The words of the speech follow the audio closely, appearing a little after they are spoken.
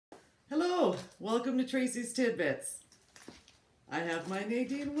Welcome to Tracy's Tidbits. I have my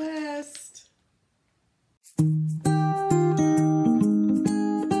Nadine West.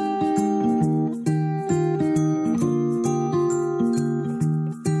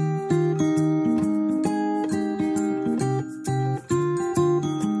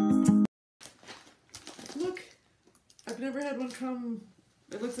 Look, I've never had one come,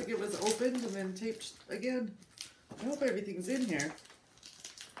 it looks like it was opened and then taped again. I hope everything's in here.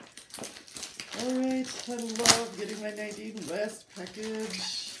 Alright, I love getting my Nadine West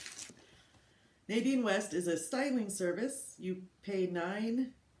package. Nadine West is a styling service. You pay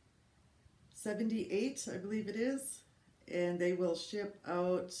 $9.78, I believe it is, and they will ship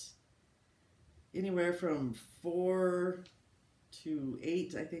out anywhere from 4 to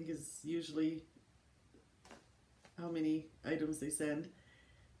 8, I think is usually how many items they send.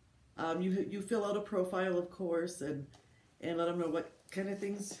 You fill out a profile, of course, and let them know what kind of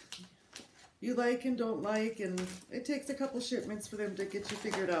things you like and don't like, and it takes a couple shipments for them to get you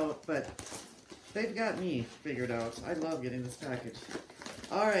figured out, but they've got me figured out. I love getting this package.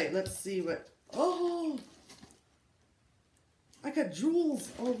 All right, let's see what, oh, I got jewels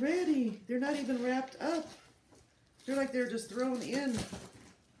already. They're not even wrapped up. They're like they're just thrown in.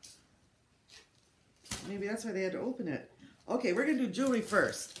 Maybe that's why they had to open it. Okay, we're gonna do jewelry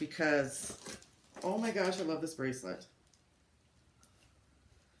first because, oh my gosh, I love this bracelet.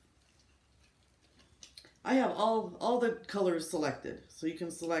 I have all the colors selected, so you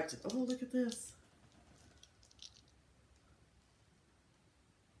can select, oh, look at this.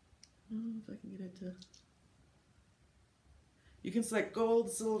 I don't know if I can get it to, you can select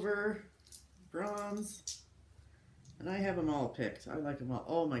gold, silver, bronze, and I have them all picked. I like them all.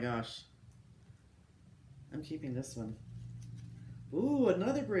 Oh my gosh. I'm keeping this one. Ooh,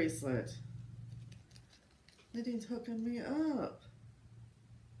 another bracelet. Nadine's hooking me up.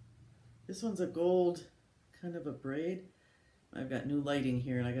 This one's a gold, kind of a braid. I've got new lighting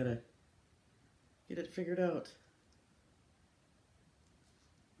here and I gotta get it figured out.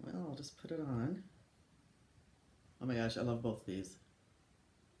 Well, I'll just put it on. Oh my gosh, I love both these.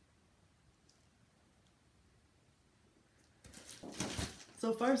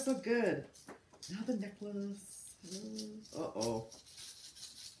 So far, so good. Now the necklace. Uh-oh.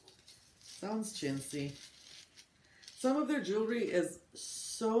 Sounds chintzy. Some of their jewelry is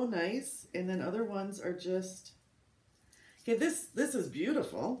so nice, and then other ones are just, okay, this is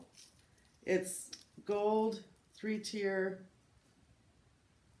beautiful. It's gold, 3-tier.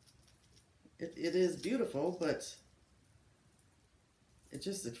 It is beautiful, but it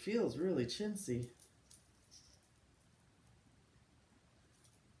feels really chintzy.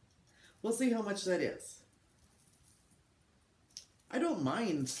 We'll see how much that is. I don't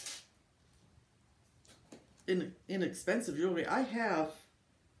mind inexpensive jewelry. I have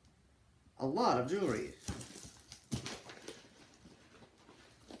a lot of jewelry.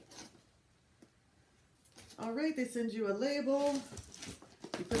 All right, they send you a label.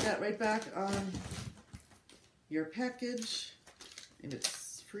 You put that right back on your package, and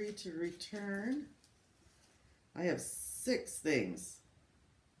it's free to return. I have 6 things.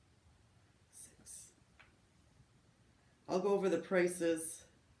 6. I'll go over the prices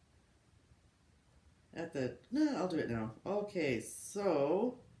at the, no, I'll do it now. Okay,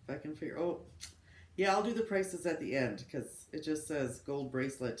 so if I can figure, oh, yeah, I'll do the prices at the end because it just says gold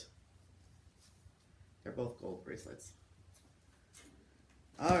bracelet. They're both gold bracelets.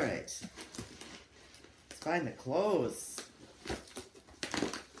 All right, let's find the clothes.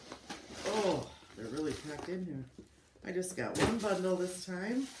 Oh, they're really packed in here. I just got one bundle this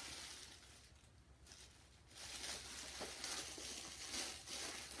time.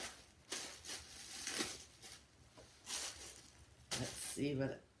 Let's see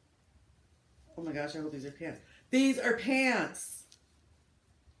what, oh my gosh, I hope these are pants. These are pants.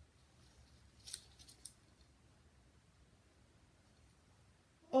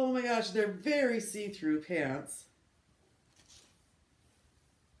 Oh my gosh, they're very see-through pants.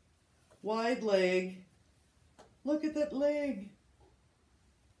 Wide leg. Look at that leg.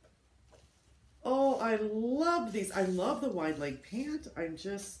 Oh, I love these. I love the wide leg pant. I'm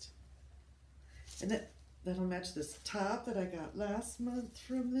just, and that'll match this top that I got last month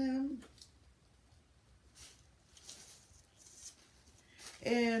from them.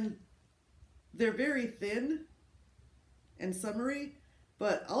 And they're very thin and summery,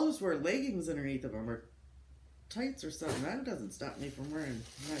 but I'll just wear leggings underneath of them or tights or something. That doesn't stop me from wearing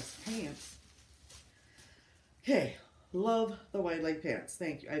nice pants. Okay, love the wide leg pants.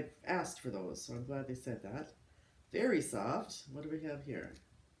 Thank you. I've asked for those, so I'm glad they said that. Very soft. What do we have here?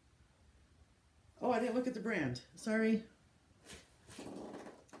 Oh, I didn't look at the brand. Sorry.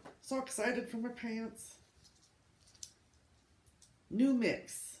 So excited for my pants. New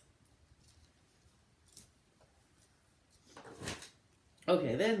mix.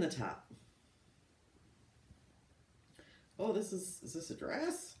 Okay, then the top. Oh, is this a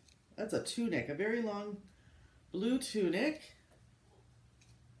dress? That's a tunic, a very long blue tunic.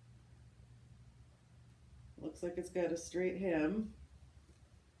 Looks like it's got a straight hem.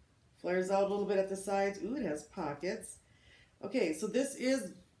 Flares out a little bit at the sides. Ooh, it has pockets. Okay, so this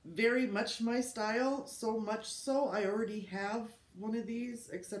is very much my style, so much so I already have one of these,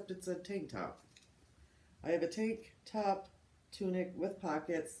 except it's a tank top. I have a tank top tunic with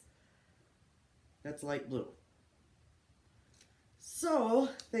pockets that's light blue. So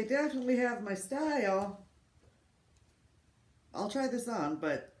they definitely have my style. I'll try this on,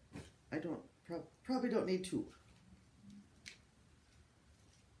 but I probably don't need to.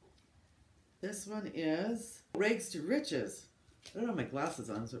 This one is Rags to Riches. I don't have my glasses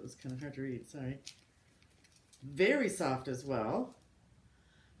on, so it was kind of hard to read. Sorry. Very soft as well.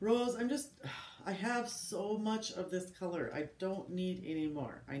 Rose, I have so much of this color. I don't need any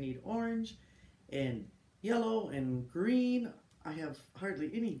more. I need orange and yellow and green. I have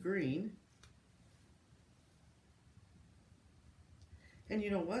hardly any green. And you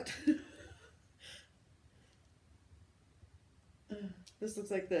know what? This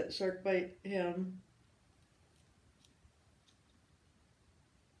looks like that shark bite hem.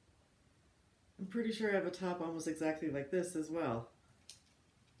 I'm pretty sure I have a top almost exactly like this as well.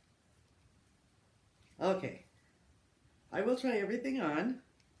 Okay, I will try everything on.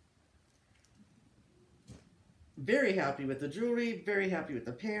 Very happy with the jewelry, very happy with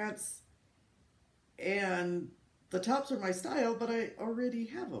the pants, and the tops are my style, but I already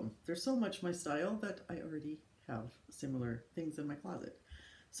have them. They're so much my style that I already have similar things in my closet.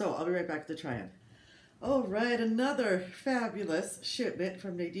 So I'll be right back to try on. All right, another fabulous shipment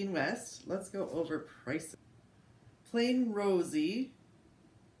from Nadine West. Let's go over prices. Plain rosy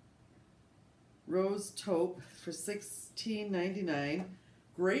rose taupe for $16.99.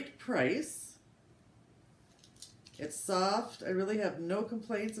 Great price. It's soft. I really have no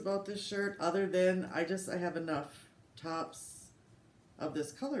complaints about this shirt other than I have enough tops of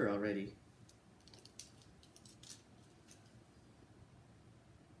this color already.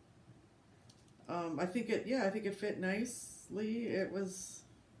 I think it fit nicely. It's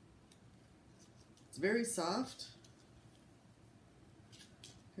very soft.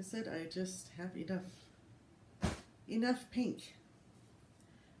 Like I said, I just have enough pink.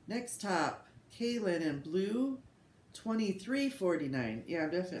 Next top, Kaylin in blue, $23.49. Yeah,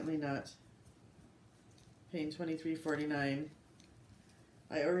 I'm definitely not paying $23.49.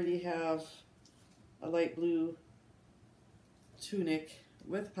 I already have a light blue tunic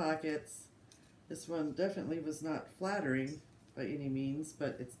with pockets. This one definitely was not flattering by any means,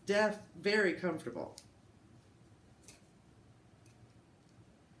 but it's very comfortable.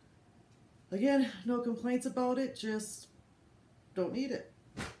 Again, no complaints about it, just don't need it.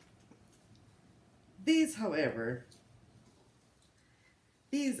 These, however,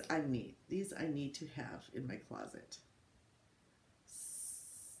 these I need to have in my closet.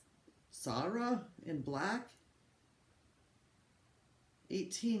 Sarah in black,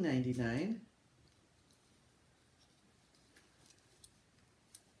 $18.99.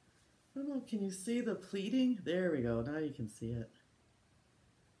 I don't know, can you see the pleating? There we go, now you can see it.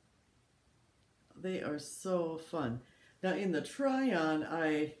 They are so fun. Now in the try-on,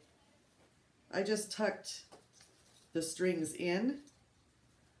 I just tucked the strings in,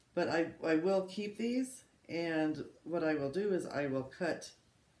 but I will keep these, and what I will do is I'll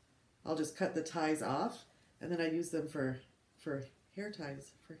just cut the ties off, and then I use them for hair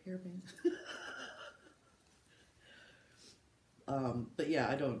ties, for hairbands. But yeah,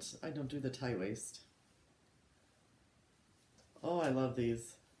 I don't do the tie waist. Oh, I love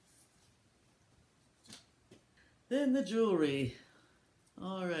these. Then the jewelry.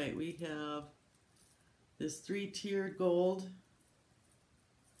 All right, we have this 3-tiered gold,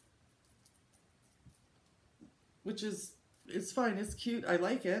 which it's fine, it's cute. I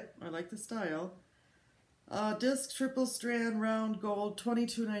like it. I like the style. Disc triple strand round gold,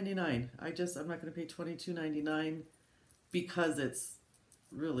 $22.99. I'm not going to pay $22.99 because it's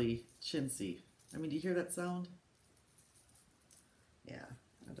really chintzy. I mean, do you hear that sound? Yeah,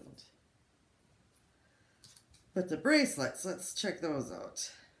 I don't. But the bracelets, let's check those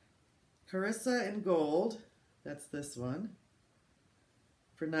out. Carissa in gold, that's this one,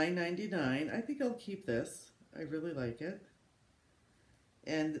 for $9.99. I think I'll keep this. I really like it.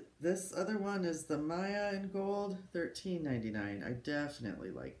 And this other one is the Maya in gold, $13.99. I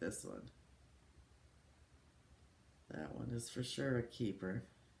definitely like this one. That one is for sure a keeper.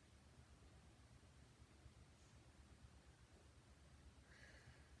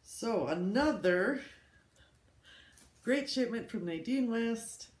 So another great shipment from Nadine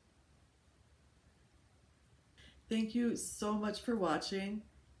West. Thank you so much for watching.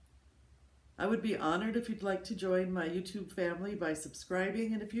 I would be honored if you'd like to join my YouTube family by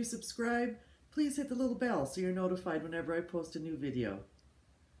subscribing, and if you subscribe, please hit the little bell so you're notified whenever I post a new video.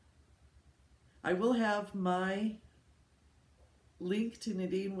 I will have my link to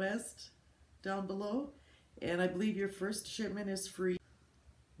Nadine West down below, and I believe your first shipment is free.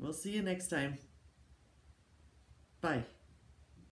 We'll see you next time. Bye.